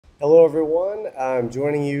Hello, everyone. I'm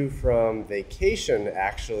joining you from vacation,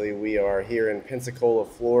 actually. We are here in Pensacola,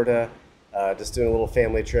 Florida, just doing a little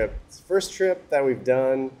family trip. It's the first trip that we've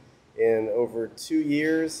done in over 2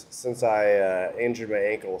 years since I injured my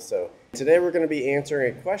ankle. So today we're going to be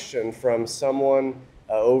answering a question from someone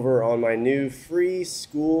over on my new free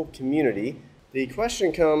school community. The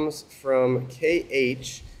question comes from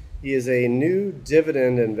KH. He is a new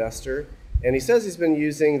dividend investor. And he says he's been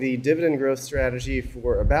using the dividend growth strategy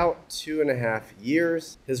for about 2.5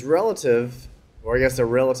 years. His relative, or I guess a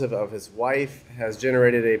relative of his wife, has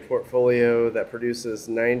generated a portfolio that produces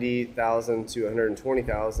 $90,000 to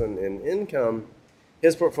 $120,000 in income.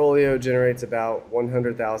 His portfolio generates about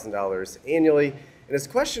 $100,000 annually. And his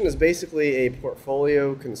question is basically a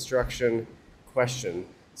portfolio construction question.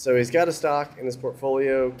 So he's got a stock in his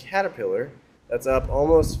portfolio, Caterpillar, that's up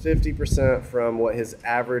almost 50% from what his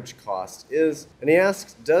average cost is. And he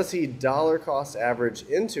asks, does he dollar cost average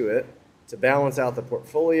into it to balance out the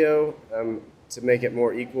portfolio, to make it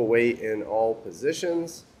more equal weight in all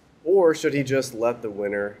positions? Or should he just let the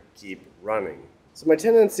winner keep running? So my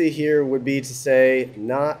tendency here would be to say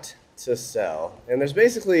not to sell. And there's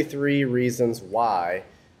basically 3 reasons why.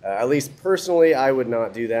 At least personally, I would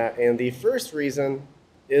not do that. And the first reason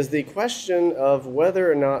is the question of whether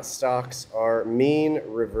or not stocks are mean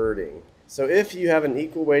reverting. So if you have an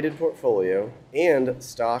equal weighted portfolio and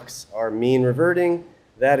stocks are mean reverting,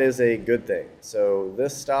 that is a good thing. So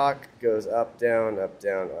this stock goes up, down, up,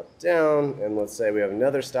 down, up, down, and let's say we have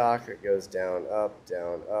another stock that goes down, up,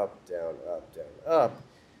 down, up, down, up, down, up.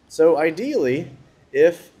 So ideally,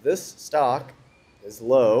 if this stock is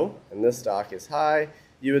low and this stock is high,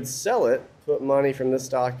 you would sell it, put money from this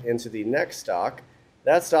stock into the next stock.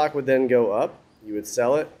 That stock would then go up, you would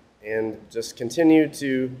sell it, and just continue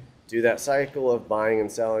to do that cycle of buying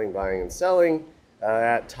and selling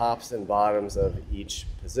at tops and bottoms of each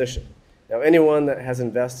position. Now, anyone that has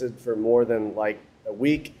invested for more than like a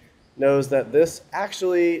week knows that this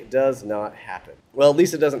actually does not happen. Well, at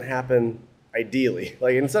least it doesn't happen ideally.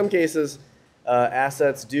 Like in some cases,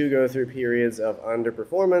 assets do go through periods of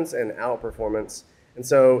underperformance and outperformance. And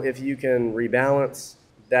so if you can rebalance,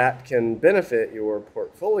 that can benefit your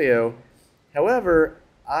portfolio. However,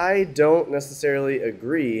 I don't necessarily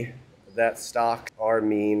agree that stocks are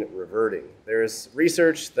mean reverting. There's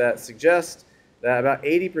research that suggests that about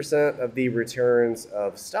 80% of the returns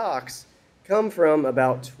of stocks come from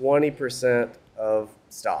about 20% of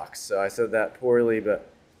stocks. So I said that poorly,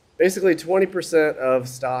 but basically 20% of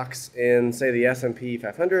stocks in, say, the S&P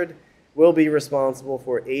 500 will be responsible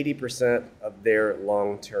for 80% of their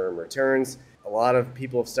long-term returns. A lot of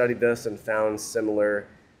people have studied this and found similar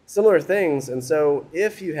things. And so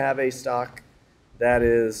if you have a stock that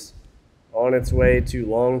is on its way to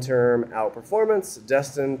long-term outperformance,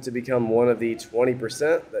 destined to become one of the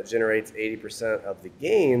 20% that generates 80% of the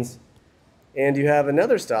gains, and you have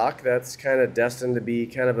another stock that's kind of destined to be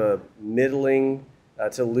kind of a middling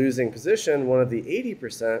to losing position, one of the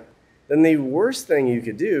 80%, then the worst thing you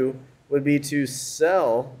could do would be to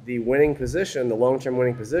sell the winning position, the long-term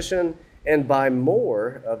winning position, and buy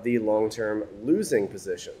more of the long-term losing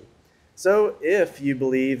position. So if you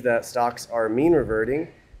believe that stocks are mean reverting,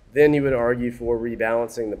 then you would argue for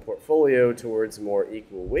rebalancing the portfolio towards more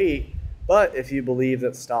equal weight. But if you believe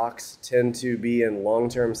that stocks tend to be in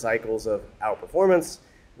long-term cycles of outperformance,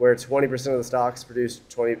 where 20% of the stocks produce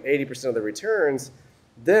 80% of the returns,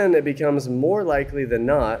 then it becomes more likely than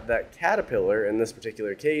not that Caterpillar, in this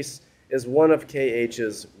particular case, is one of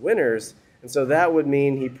KH's winners. And so that would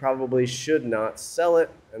mean he probably should not sell it.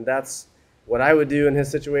 And that's what I would do in his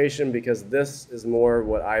situation, because this is more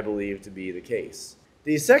what I believe to be the case.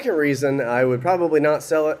 The second reason I would probably not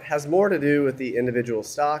sell it has more to do with the individual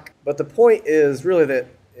stock. But the point is really that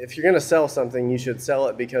if you're going to sell something, you should sell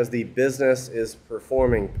it because the business is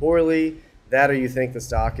performing poorly, that or you think the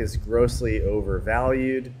stock is grossly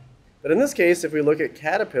overvalued. But in this case, if we look at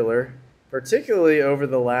Caterpillar, particularly over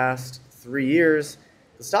the last 3 years,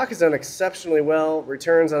 the stock has done exceptionally well.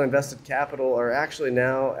 Returns on invested capital are actually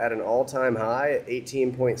now at an all-time high at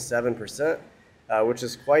 18.7%, which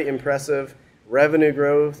is quite impressive. Revenue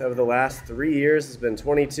growth over the last 3 years has been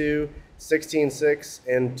 22, 16.6,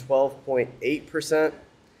 and 12.8%.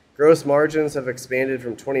 Gross margins have expanded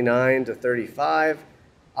from 29 to 35.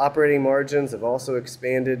 Operating margins have also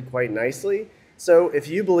expanded quite nicely. So if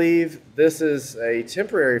you believe this is a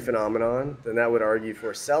temporary phenomenon, then that would argue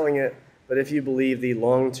for selling it. But if you believe the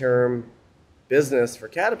long-term business for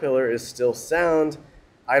Caterpillar is still sound,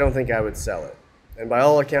 I don't think I would sell it. And by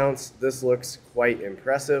all accounts, this looks quite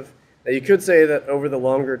impressive. Now you could say that over the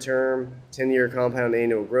longer term, 10-year compound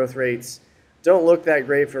annual growth rates don't look that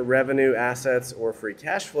great for revenue, assets, or free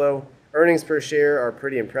cash flow. Earnings per share are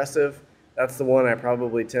pretty impressive. That's the one I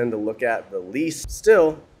probably tend to look at the least.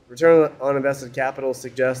 Still, return on invested capital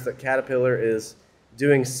suggests that Caterpillar is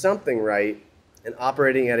doing something right and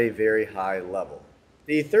operating at a very high level.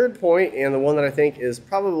 The third point, and the one that I think is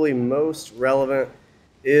probably most relevant,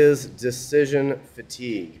 is decision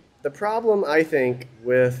fatigue. The problem, I think,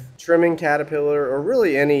 with trimming Caterpillar, or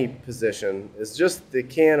really any position, is just the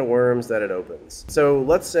can of worms that it opens. So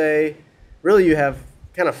let's say, really you have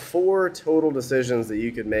kind of 4 total decisions that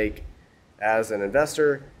you could make as an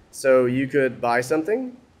investor. So you could buy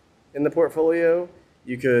something in the portfolio,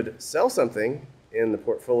 you could sell something in the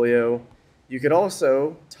portfolio, you could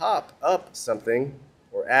also top up something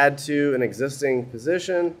or add to an existing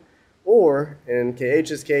position, or in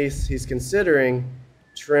KH's case, he's considering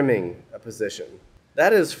trimming a position.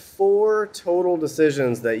 That is 4 total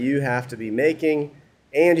decisions that you have to be making,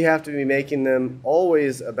 and you have to be making them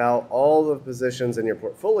always about all the positions in your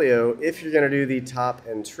portfolio if you're going to do the top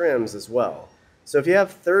and trims as well. So if you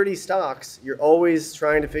have 30 stocks, you're always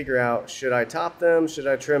trying to figure out, should I top them, should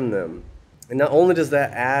I trim them? And not only does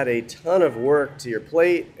that add a ton of work to your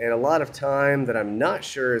plate and a lot of time that I'm not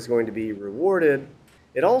sure is going to be rewarded,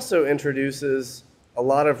 it also introduces a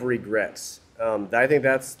lot of regrets. I think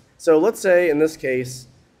that's, so let's say in this case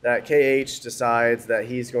that KH decides that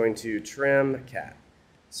he's going to trim cat.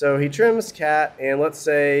 So he trims cat, and let's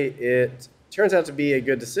say it turns out to be a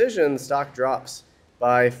good decision, the stock drops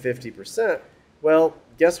by 50%. Well,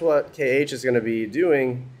 guess what KH is going to be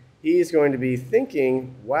doing? He's going to be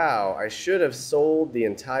thinking, wow, I should have sold the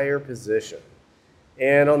entire position.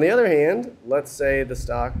 And on the other hand, let's say the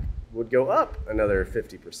stock would go up another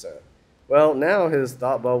 50%. Well, now his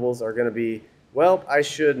thought bubbles are going to be, well, I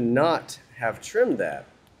should not have trimmed that.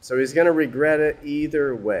 So he's going to regret it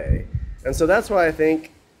either way. And so that's why I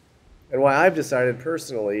think, and why I've decided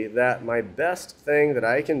personally, that my best thing that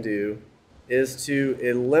I can do is to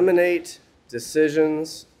eliminate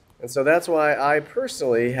decisions. And so that's why I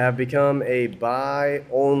personally have become a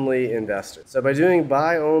buy-only investor. So by doing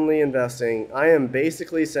buy-only investing, I am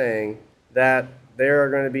basically saying that there are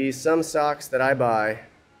going to be some stocks that I buy,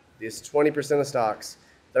 these 20% of stocks,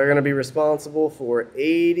 that are going to be responsible for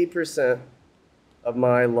 80% of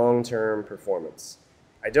my long-term performance.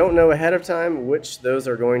 I don't know ahead of time which those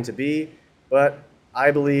are going to be, but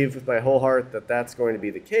I believe with my whole heart that that's going to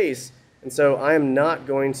be the case. And so I am not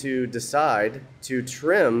going to decide to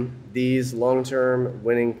trim these long-term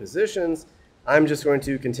winning positions. I'm just going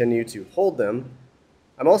to continue to hold them.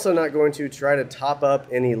 I'm also not going to try to top up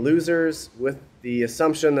any losers with the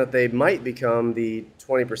assumption that they might become the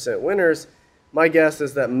 20% winners. My guess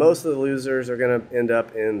is that most of the losers are going to end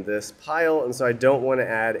up in this pile, and so I don't want to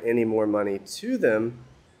add any more money to them.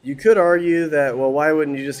 You could argue that, well, why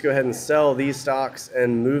wouldn't you just go ahead and sell these stocks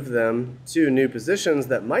and move them to new positions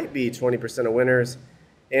that might be 20% of winners?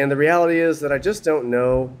 And the reality is that I just don't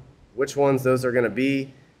know which ones those are going to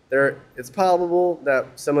be. It's probable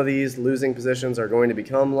that some of these losing positions are going to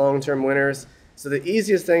become long-term winners. So the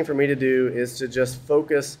easiest thing for me to do is to just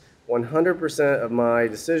focus 100% of my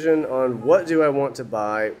decision on what do I want to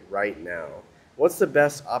buy right now. What's the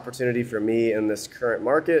best opportunity for me in this current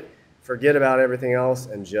market? Forget about everything else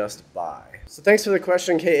and just buy. So thanks for the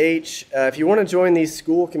question, KH. If you want to join the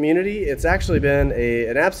school community, it's actually been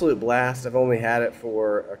an absolute blast. I've only had it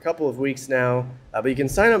for a couple of weeks now, but you can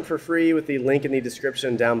sign up for free with the link in the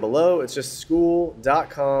description down below. It's just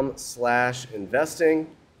school.com/investing.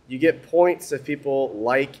 You get points if people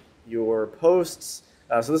like your posts.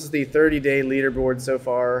 So this is the 30-day leaderboard so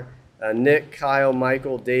far. Nick, Kyle,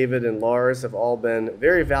 Michael, David, and Lars have all been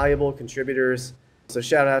very valuable contributors. So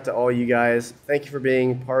shout out to all you guys. Thank you for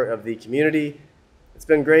being part of the community. It's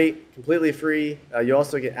been great, completely free. You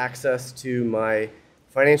also get access to my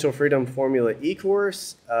Financial Freedom Formula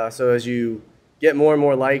e-course. So as you get more and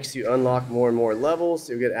more likes, you unlock more and more levels.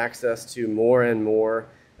 So you get access to more and more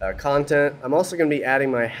content. I'm also going to be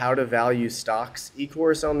adding my How to Value Stocks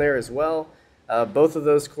e-course on there as well. Both of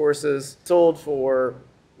those courses sold for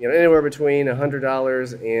anywhere between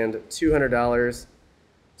 $100 and $200.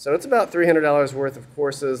 So it's about $300 worth of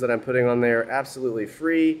courses that I'm putting on there absolutely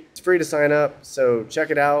free. It's free to sign up, so check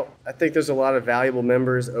it out. I think there's a lot of valuable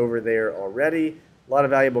members over there already, a lot of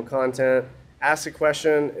valuable content. Ask a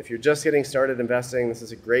question. If you're just getting started investing, this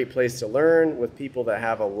is a great place to learn with people that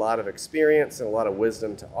have a lot of experience and a lot of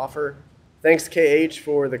wisdom to offer. Thanks, KH,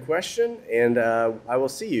 for the question, and I will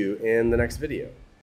see you in the next video.